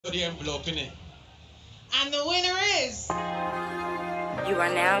for the envelope, innit? And the winner is You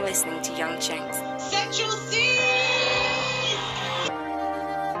are now listening to Young Chinks. Central C.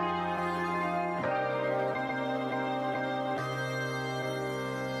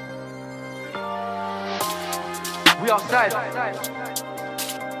 We outside.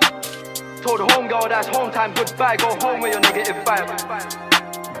 Told the home girl that's home time, goodbye. Go home with your negative vibe.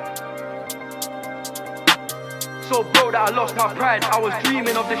 So broke that I lost my pride. I was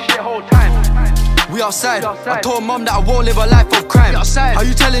dreaming of this shit whole time. We outside. I told mum that I won't live a life of crime. How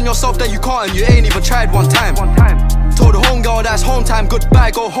you telling yourself that you can't and you ain't even tried one time? Told the home girl that's home time,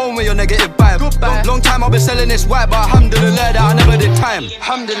 goodbye. Go home with your negative vibe. Long time I've been selling this white, but alhamdulillah that I never did time.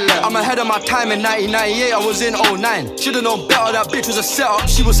 Alhamdulillah, I'm ahead of my time. In 1998 I was in 09. Should've known better, that bitch was a setup.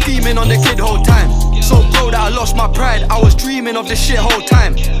 She was scheming on the kid whole time. So broke that I lost my pride. I was dreaming of this shit whole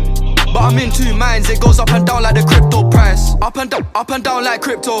time. But I'm in two minds, it goes up and down like the crypto price. Up and down like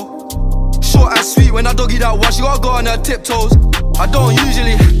crypto. Short and sweet when I doggy that one, she gotta go on her tiptoes. I don't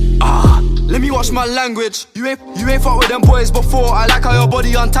usually, let me watch my language. You ain't fuck with them boys before. I like how your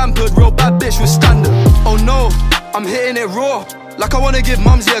body untampered, real bad bitch with standard. Oh no, I'm hitting it raw, like I wanna give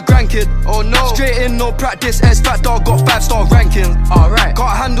mumsy a grandkid. Oh no, straight in, no practice, X Factor got 5-star ranking. Alright,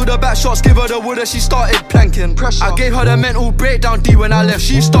 can't handle the back shots, give her the wood and she started planking. Pressure. I gave her the mental breakdown D when I left,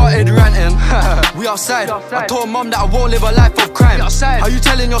 she started ranting. We outside. I told mum that I won't live a life of crime. How you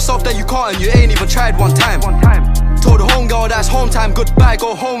telling yourself that you can't and you ain't even tried one time? Told the home girl that's home time, goodbye.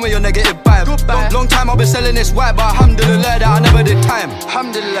 Go home with your negative vibe. Long time I've been selling this white, but alhamdulillah that I never did time.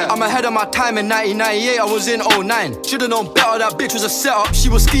 Alhamdulillah, I'm ahead of my time. In 1998 I was in 09. Should've known better, that bitch was a setup. She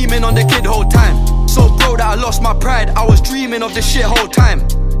was scheming on the kid whole time. So broke that I lost my pride. I was dreaming of this shit whole time.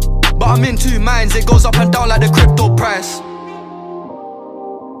 But I'm in two minds, it goes up and down like the crypto price.